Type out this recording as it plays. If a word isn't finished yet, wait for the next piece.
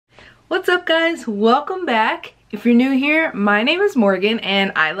What's up guys? Welcome back. If you're new here, my name is Morgan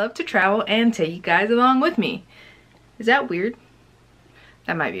and I love to travel and take you guys along with me. Is that weird?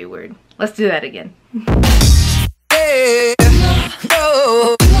 That might be weird. Let's do that again.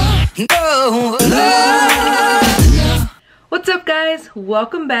 What's up guys?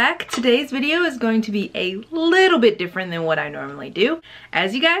 Welcome back. Today's video is going to be a little bit different than what I normally do.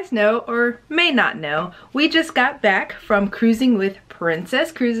 As you guys know, or may not know, we just got back from cruising with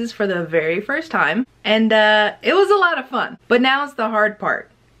Princess Cruises for the very first time, and it was a lot of fun. But now's the hard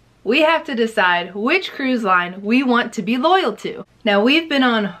part. We have to decide which cruise line we want to be loyal to. Now we've been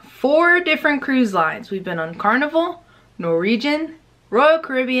on 4 different cruise lines. We've been on Carnival, Norwegian, Royal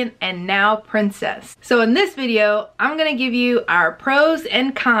Caribbean, and now Princess. So in this video, I'm gonna give you our pros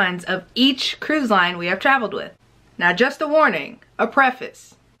and cons of each cruise line we have traveled with. Now just a warning, a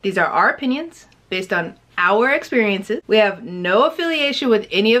preface. These are our opinions based on our experiences. We have no affiliation with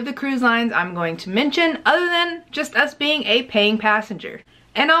any of the cruise lines I'm going to mention other than just us being a paying passenger.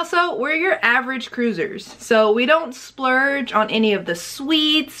 And also, we're your average cruisers. So we don't splurge on any of the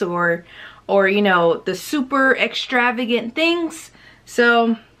suites or you know, the super extravagant things.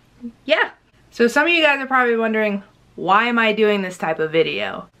 So yeah. So some of you guys are probably wondering, why am I doing this type of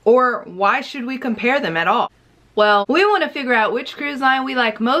video? Or why should we compare them at all? Well, we want to figure out which cruise line we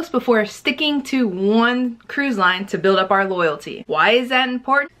like most before sticking to one cruise line to build up our loyalty. Why is that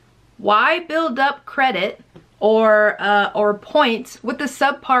important? Why build up credit or points with the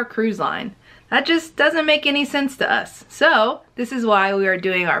subpar cruise line? That just doesn't make any sense to us. So this is why we are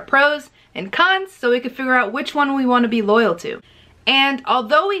doing our pros and cons, so we can figure out which one we want to be loyal to. And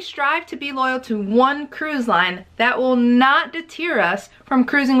although we strive to be loyal to one cruise line, that will not deter us from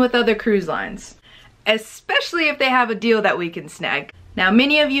cruising with other cruise lines, especially if they have a deal that we can snag. Now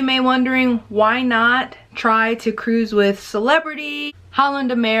many of you may wondering, why not try to cruise with Celebrity,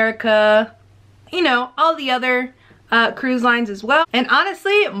 Holland America, you know, all the other cruise lines as well. And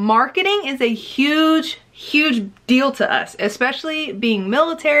honestly, marketing is a huge deal to us, especially being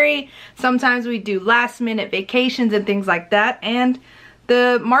military. Sometimes we do last minute vacations and things like that, and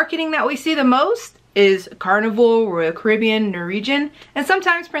the marketing that we see the most is Carnival, Royal Caribbean, Norwegian, and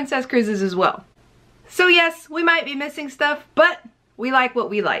sometimes Princess Cruises as well. So yes, we might be missing stuff, but we like what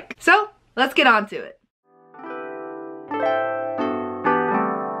we like. So let's get on to it.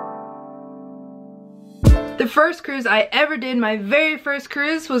 The first cruise I ever did, my very first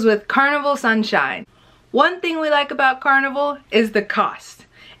cruise, was with Carnival Sunshine. One thing we like about Carnival is the cost.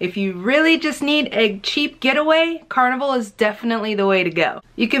 If you really just need a cheap getaway, Carnival is definitely the way to go.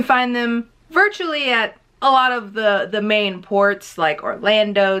 You can find them virtually at a lot of the main ports like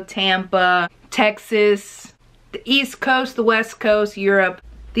Orlando, Tampa, Texas, the East Coast, the West Coast, Europe.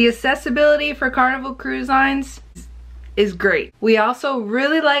 The accessibility for Carnival cruise lines is great. We also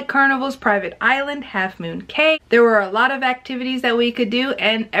really like Carnival's private island, Half Moon Cay. There were a lot of activities that we could do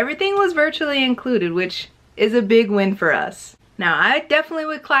and everything was virtually included, which is a big win for us. Now I definitely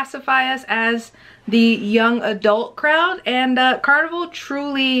would classify us as the young adult crowd, and Carnival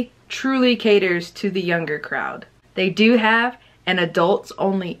truly caters to the younger crowd. They do have an adults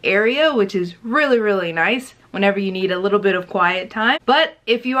only area, which is really nice whenever you need a little bit of quiet time. But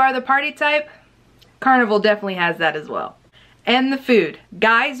if you are the party type, Carnival definitely has that as well. And the food.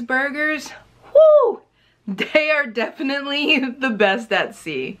 Guy's Burgers, whoo! They are definitely the best at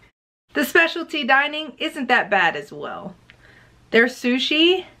sea. The specialty dining isn't that bad as well. Their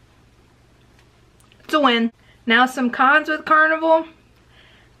sushi, it's a win. Now some cons with Carnival.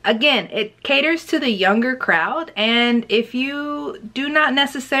 Again, it caters to the younger crowd, and if you do not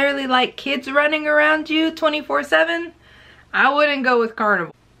necessarily like kids running around you 24/7, I wouldn't go with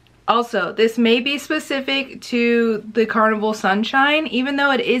Carnival. Also, this may be specific to the Carnival Sunshine. Even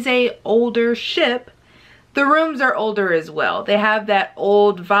though it is a older ship, the rooms are older as well. They have that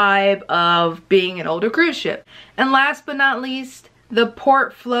old vibe of being an older cruise ship. And last but not least, the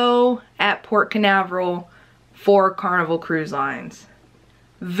port flow at Port Canaveral for Carnival Cruise Lines.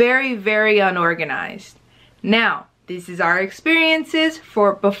 Very unorganized. Now, this is our experiences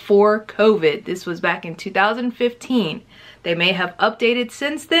for before COVID. This was back in 2015. They may have updated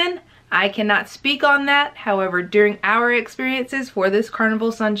since then. I cannot speak on that. However, during our experiences for this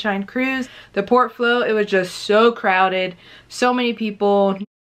Carnival Sunshine cruise, the port flow, it was just so crowded, so many people.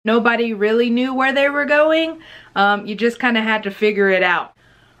 Nobody really knew where they were going. You just kind of had to figure it out.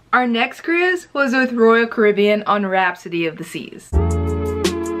 Our next cruise was with Royal Caribbean on Rhapsody of the Seas.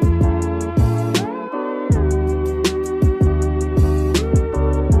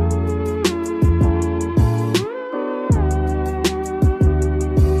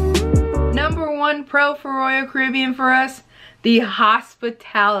 Pro for Royal Caribbean for us, The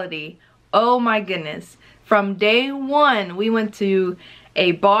hospitality, oh my goodness. From day one, we went to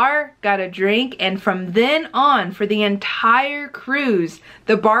a bar, got a drink, and from then on, for the entire cruise,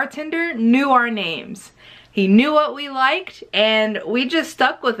 the bartender knew our names. He knew what we liked, and we just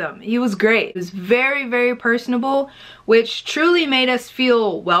stuck with him. He was great. He was very, very personable, which truly made us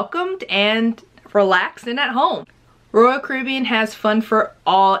feel welcomed and relaxed and at home. Royal Caribbean has fun for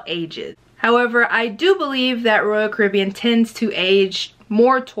all ages. However, I do believe that Royal Caribbean tends to age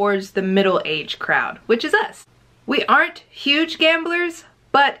more towards the middle-aged crowd, which is us. We aren't huge gamblers,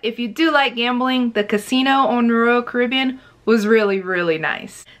 but if you do like gambling, the casino on Royal Caribbean was really, really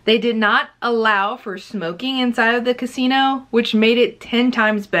nice. They did not allow for smoking inside of the casino, which made it 10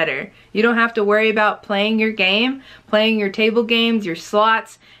 times better. You don't have to worry about playing your game, playing your table games, your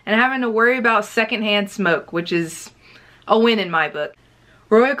slots, and having to worry about secondhand smoke, which is a win in my book.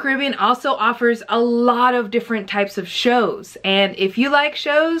 Royal Caribbean also offers a lot of different types of shows, and if you like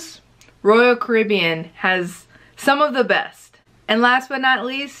shows, Royal Caribbean has some of the best. And last but not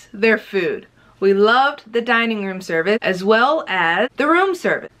least, their food. We loved the dining room service as well as the room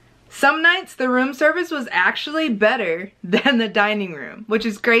service. Some nights the room service was actually better than the dining room, which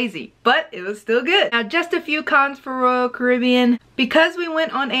is crazy, but it was still good. Now just a few cons for Royal Caribbean. Because we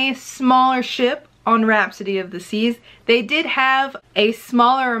went on a smaller ship on Rhapsody of the Seas, they did have a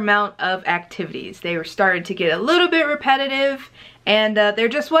smaller amount of activities. They were started to get a little bit repetitive, and there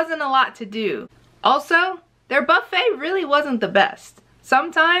just wasn't a lot to do. Also, their buffet really wasn't the best.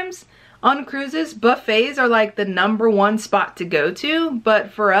 Sometimes on cruises, buffets are like the #1 spot to go to,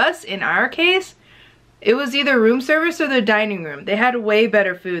 but for us, in our case, it was either room service or the dining room. They had way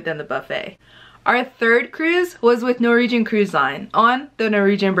better food than the buffet. Our third cruise was with Norwegian Cruise Line on the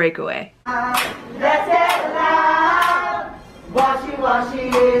Norwegian Breakaway.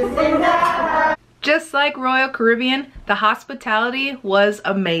 Just like Royal Caribbean, the hospitality was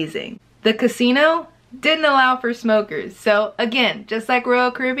amazing. The casino didn't allow for smokers. So again, just like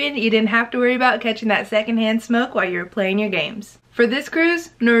Royal Caribbean, you didn't have to worry about catching that secondhand smoke while you were playing your games. For this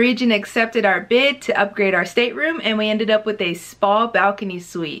cruise, Norwegian accepted our bid to upgrade our stateroom, and we ended up with a spa balcony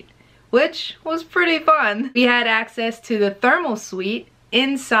suite, which was pretty fun. We had access to the thermal suite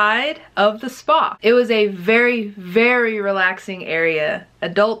inside of the spa. It was a very, very relaxing area,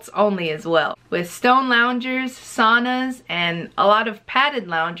 adults only as well, with stone loungers, saunas, and a lot of padded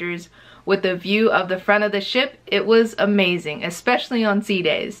loungers with a view of the front of the ship. It was amazing, especially on sea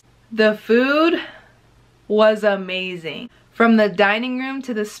days. The food was amazing. From the dining room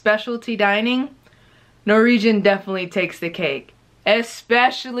to the specialty dining, Norwegian definitely takes the cake,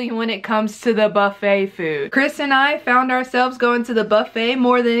 especially when it comes to the buffet food. Chris and I found ourselves going to the buffet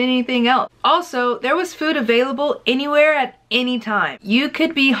more than anything else. Also, there was food available anywhere at any time. You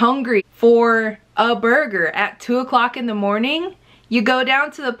could be hungry for a burger at 2 o'clock in the morning. You go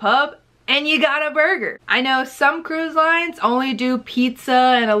down to the pub and you got a burger. I know some cruise lines only do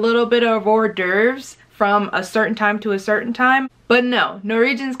pizza and a little bit of hors d'oeuvres from a certain time to a certain time, but no,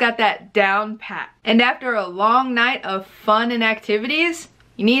 Norwegian's got that down pat. And after a long night of fun and activities,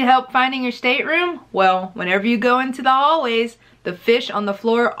 you need help finding your stateroom? Well, whenever you go into the hallways, the fish on the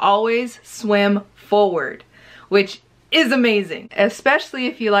floor always swim forward, which is amazing, especially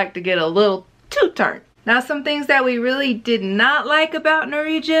if you like to get a little too turned. Now, some things that we really did not like about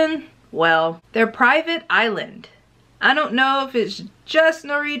Norwegian, well, their private island. I don't know if it's just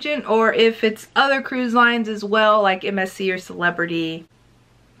Norwegian or if it's other cruise lines as well, like MSC or Celebrity.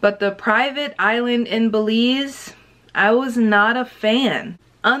 But the private island in Belize, I was not a fan.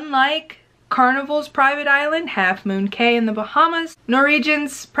 Unlike Carnival's private island, Half Moon Cay in the Bahamas,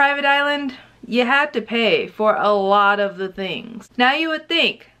 Norwegian's private island, you had to pay for a lot of the things. Now you would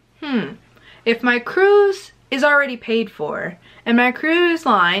think, if my cruise is already paid for and my cruise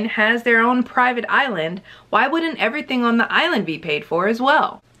line has their own private island, why wouldn't everything on the island be paid for as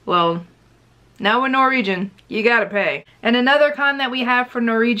well? Well, now with Norwegian, you gotta pay. And another con that we have for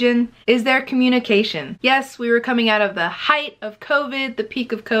Norwegian is their communication. Yes, we were coming out of the height of COVID, the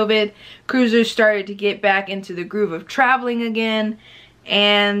peak of COVID. Cruisers started to get back into the groove of traveling again.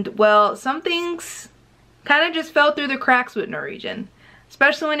 And well, some things kind of just fell through the cracks with Norwegian.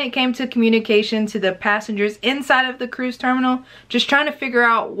 Especially when it came to communication to the passengers inside of the cruise terminal, just trying to figure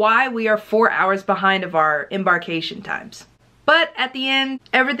out why we are 4 hours behind of our embarkation times. But at the end,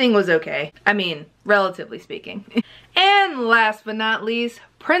 everything was okay. I mean, relatively speaking. And last but not least,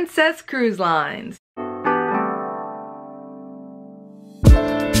 Princess Cruise Lines.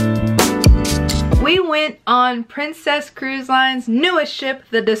 We went on Princess Cruise Line's newest ship,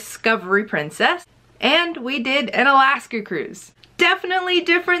 the Discovery Princess, and we did an Alaska cruise. definitely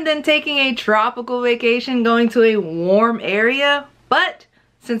different than taking a tropical vacation going to a warm area, but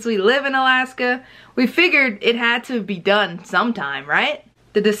since we live in Alaska, we figured it had to be done sometime, right?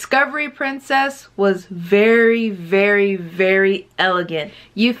 The Discovery Princess was very, very, very elegant.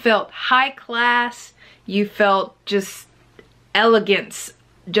 You felt high class, you felt just elegance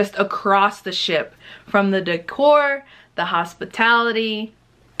just across the ship, from the decor, the hospitality,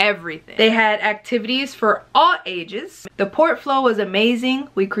 everything. They had activities for all ages. The port flow was amazing.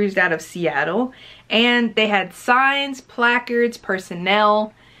 We cruised out of Seattle, and they had signs, placards,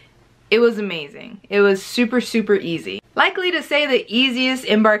 personnel. It was amazing. It was super, super easy. Likely to say the easiest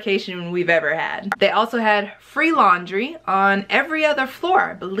embarkation we've ever had. They also had free laundry on every other floor,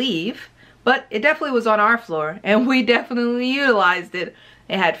 I believe, but it definitely was on our floor, and we definitely utilized it.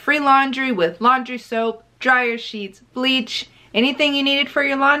 They had free laundry with laundry soap, dryer sheets, bleach, anything you needed for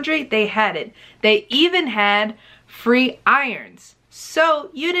your laundry, they had it. They even had free irons. So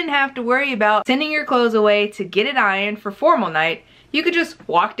you didn't have to worry about sending your clothes away to get it ironed for formal night. You could just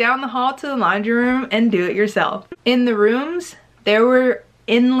walk down the hall to the laundry room and do it yourself. In the rooms, there were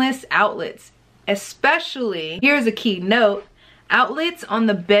endless outlets, especially, here's a key note, outlets on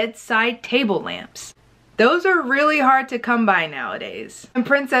the bedside table lamps. Those are really hard to come by nowadays. And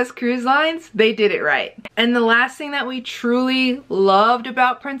Princess Cruise Lines, they did it right. And the last thing that we truly loved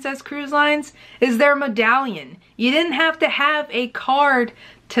about Princess Cruise Lines is their medallion. You didn't have to have a card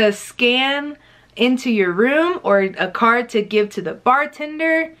to scan into your room or a card to give to the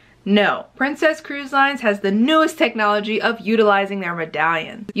bartender. No, Princess Cruise Lines has the newest technology of utilizing their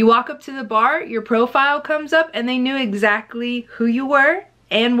medallions. You walk up to the bar, your profile comes up, and they knew exactly who you were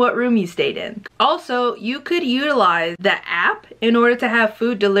and what room you stayed in. Also, you could utilize the app in order to have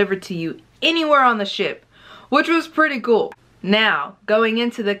food delivered to you anywhere on the ship, which was pretty cool. Now, going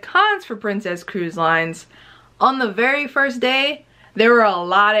into the cons for Princess Cruise Lines, on the very first day, there were a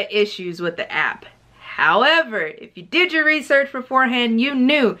lot of issues with the app. However, if you did your research beforehand, you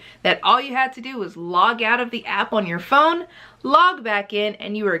knew that all you had to do was log out of the app on your phone, log back in,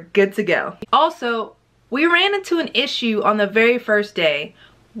 and you were good to go. Also, we ran into an issue on the very first day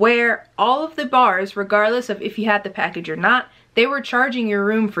where all of the bars, regardless of if you had the package or not, they were charging your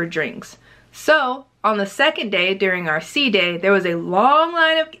room for drinks. So, on the second day, during our C day, there was a long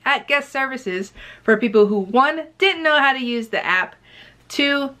line at guest services for people who, 1, didn't know how to use the app,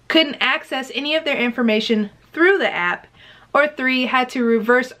 2, couldn't access any of their information through the app, or 3, had to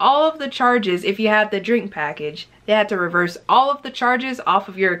reverse all of the charges if you had the drink package. They had to reverse all of the charges off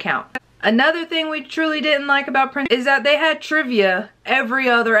of your account. Another thing we truly didn't like about Princess is that they had trivia every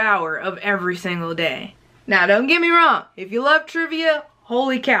other hour of every single day. Now, don't get me wrong. If you love trivia,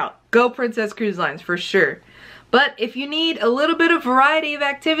 holy cow, go Princess Cruise Lines for sure. But if you need a little bit of variety of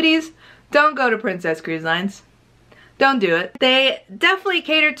activities, don't go to Princess Cruise Lines. Don't do it. They definitely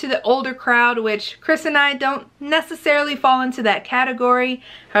cater to the older crowd, which Chris and I don't necessarily fall into that category.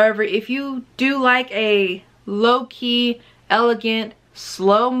 However, if you do like a low-key, elegant,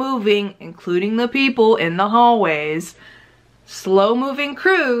 slow-moving, including the people in the hallways, slow-moving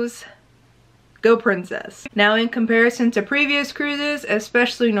cruise, go Princess. Now, in comparison to previous cruises,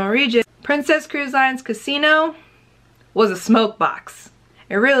 especially Norwegian, Princess Cruise Lines Casino was a smoke box.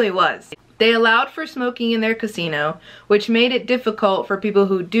 It really was. They allowed for smoking in their casino, which made it difficult for people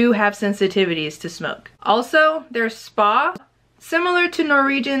who do have sensitivities to smoke. Also, their spa, similar to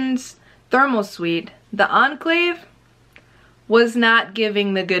Norwegian's thermal suite, the Enclave was not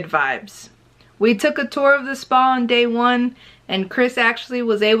giving the good vibes. We took a tour of the spa on day 1, and Chris actually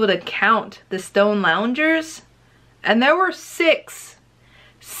was able to count the stone loungers, and there were 6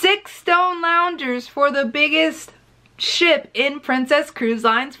 stone loungers for the biggest ship in Princess Cruise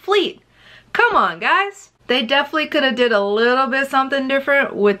Lines fleet. Come on, guys. They definitely could have did a little bit something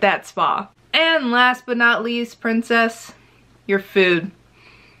different with that spa. And last but not least, Princess, your food.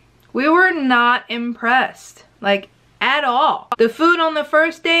 We were not impressed, like, at all. The food on the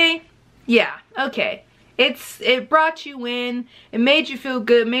first day, yeah, okay. It brought you in, it made you feel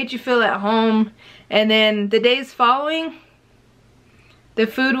good, made you feel at home, and then the days following, the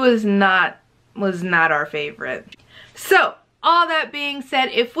food was not our favorite. So, all that being said,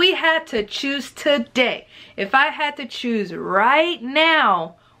 if we had to choose today, if I had to choose right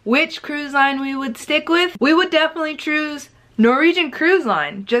now which cruise line we would stick with, we would definitely choose Norwegian Cruise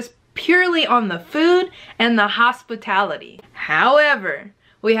Line, just purely on the food and the hospitality. However,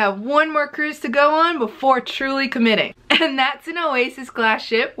 we have one more cruise to go on before truly committing, and that's an Oasis class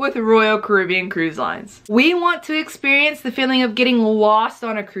ship with Royal Caribbean Cruise Lines. We want to experience the feeling of getting lost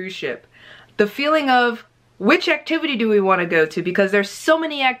on a cruise ship, the feeling of which activity do we want to go to, because there's so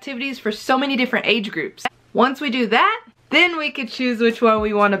many activities for so many different age groups. Once we do that, then we could choose which one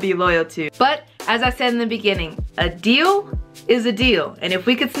we want to be loyal to. But as I said in the beginning, a deal is a deal. And if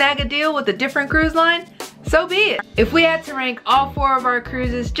we could snag a deal with a different cruise line, so be it. If we had to rank all 4 of our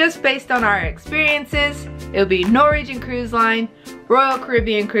cruises just based on our experiences, it would be Norwegian Cruise Line, Royal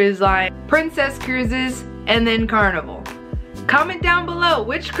Caribbean Cruise Line, Princess Cruises, and then Carnival. Comment down below,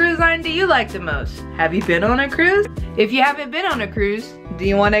 which cruise line do you like the most? Have you been on a cruise? If you haven't been on a cruise, do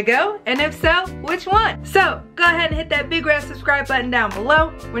you want to go? And if so, which one? So, go ahead and hit that big red subscribe button down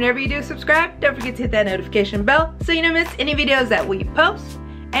below. Whenever you do subscribe, don't forget to hit that notification bell so you don't miss any videos that we post.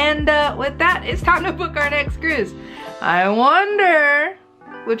 And with that, it's time to book our next cruise. I wonder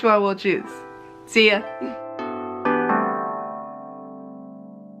which one we'll choose. See ya.